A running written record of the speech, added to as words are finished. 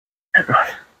Hey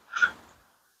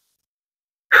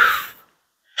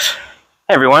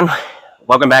everyone,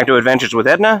 welcome back to Adventures with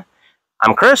Edna.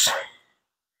 I'm Chris.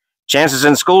 Chance is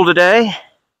in school today,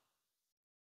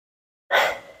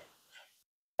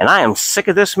 and I am sick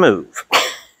of this move.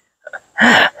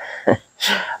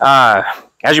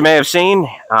 As you may have seen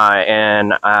in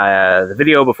the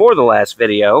video before the last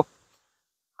video,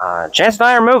 Chance and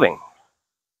I are moving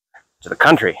to the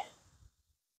country.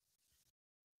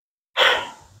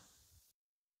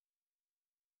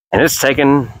 And it's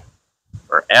taken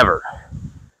forever.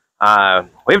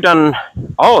 We've done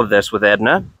all of this with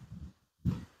Edna,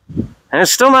 and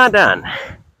it's still not done.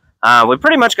 We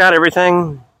pretty much got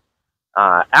everything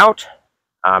out,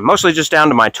 mostly just down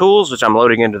to my tools, which I'm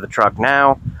loading into the truck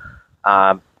now.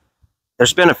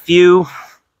 There's been a few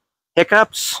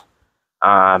hiccups,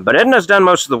 but Edna's done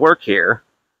most of the work here.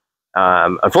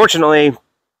 Unfortunately,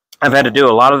 I've had to do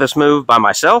a lot of this move by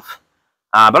myself,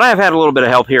 but I have had a little bit of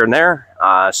help here and there,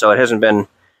 so it hasn't been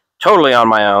totally on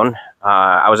my own.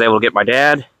 I was able to get my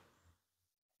dad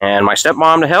and my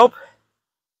stepmom to help,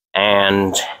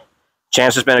 and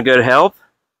Chance has been a good help,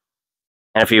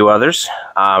 and a few others.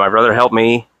 My brother helped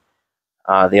me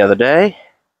the other day.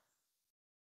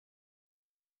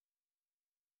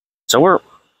 So we're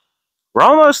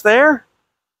almost there,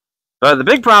 but the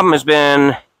big problem has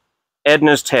been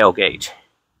Edna's tailgate.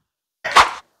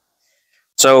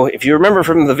 So if you remember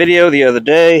from the video the other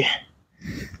day,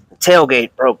 the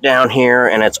tailgate broke down here,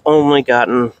 and it's only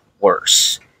gotten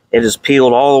worse. It is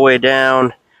peeled all the way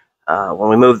down. When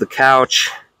we moved the couch,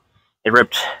 it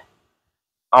ripped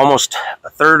almost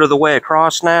a third of the way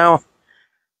across now,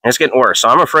 and it's getting worse. So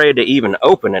I'm afraid to even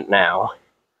open it now.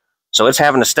 So it's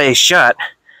having to stay shut.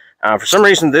 For some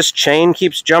reason, this chain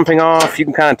keeps jumping off. You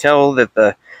can kind of tell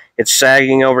that it's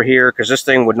sagging over here, because this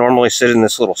thing would normally sit in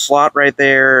this little slot right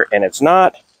there, and it's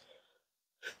not.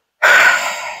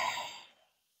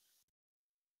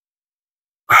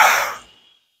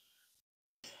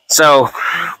 So,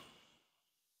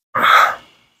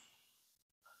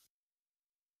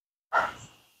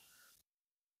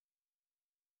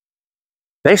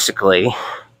 basically,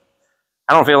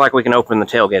 I don't feel like we can open the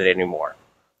tailgate anymore.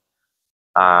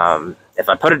 If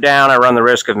I put it down, I run the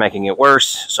risk of making it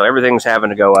worse, so everything's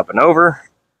having to go up and over.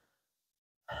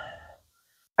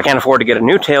 I can't afford to get a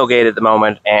new tailgate at the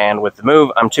moment, and with the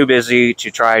move, I'm too busy to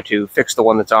try to fix the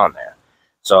one that's on there.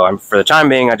 So for the time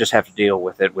being, I just have to deal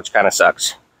with it, which kind of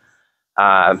sucks.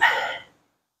 And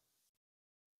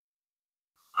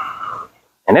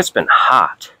it's been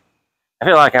hot. I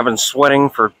feel like I've been sweating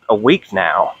for a week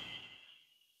now.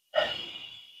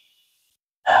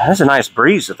 There's a nice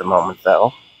breeze at the moment,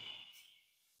 though.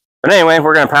 But anyway,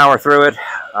 we're going to power through it.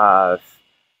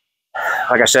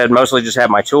 Like I said, mostly just have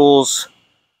my tools,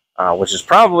 which is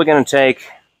probably going to take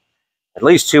at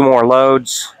least 2 more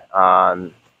loads.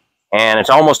 And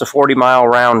it's almost a 40-mile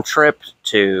round trip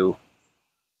to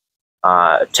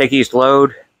take East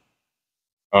load.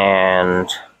 And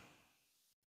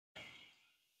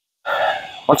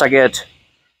once I get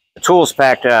the tools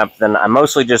packed up, then I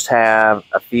mostly just have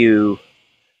a few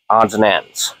odds and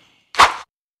ends,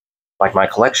 like my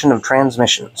collection of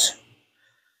transmissions.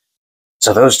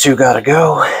 So those two gotta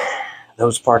go,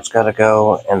 those parts gotta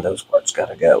go, and those parts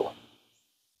gotta go.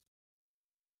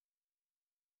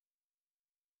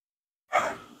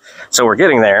 So we're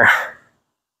getting there.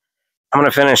 I'm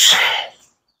gonna finish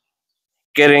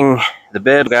getting the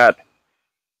bed.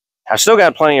 I've still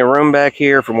got plenty of room back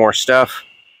here for more stuff.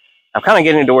 I'm kind of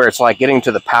getting to where it's like getting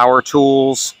to the power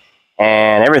tools,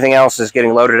 and everything else is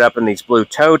getting loaded up in these blue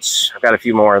totes. I've got a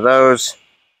few more of those.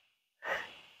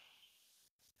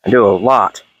 I do a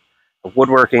lot of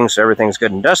woodworking, so everything's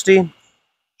good and dusty.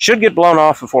 Should get blown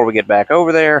off before we get back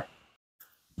over there.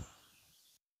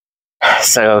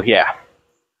 So, yeah.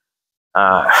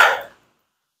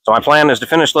 So my plan is to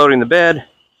finish loading the bed.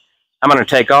 I'm going to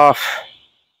take off.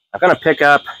 I'm going to pick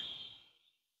up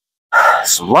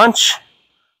some lunch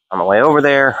on the way over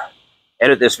there,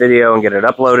 edit this video and get it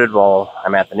uploaded while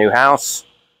I'm at the new house,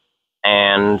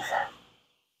 and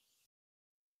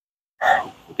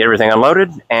get everything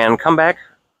unloaded and come back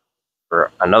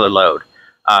for another load.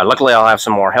 Luckily, I'll have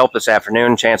some more help this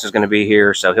afternoon. Chance is going to be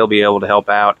here, so he'll be able to help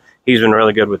out. He's been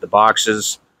really good with the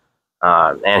boxes,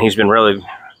 and he's been really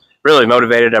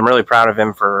motivated. I'm really proud of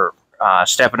him for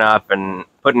stepping up and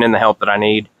putting in the help that I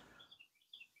need.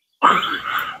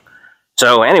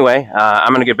 So anyway,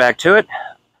 I'm going to get back to it.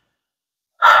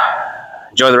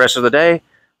 Enjoy the rest of the day.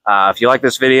 If you like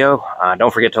this video,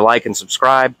 don't forget to like and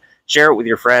subscribe. Share it with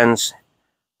your friends.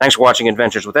 Thanks for watching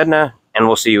Adventures with Edna, and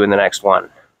we'll see you in the next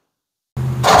one.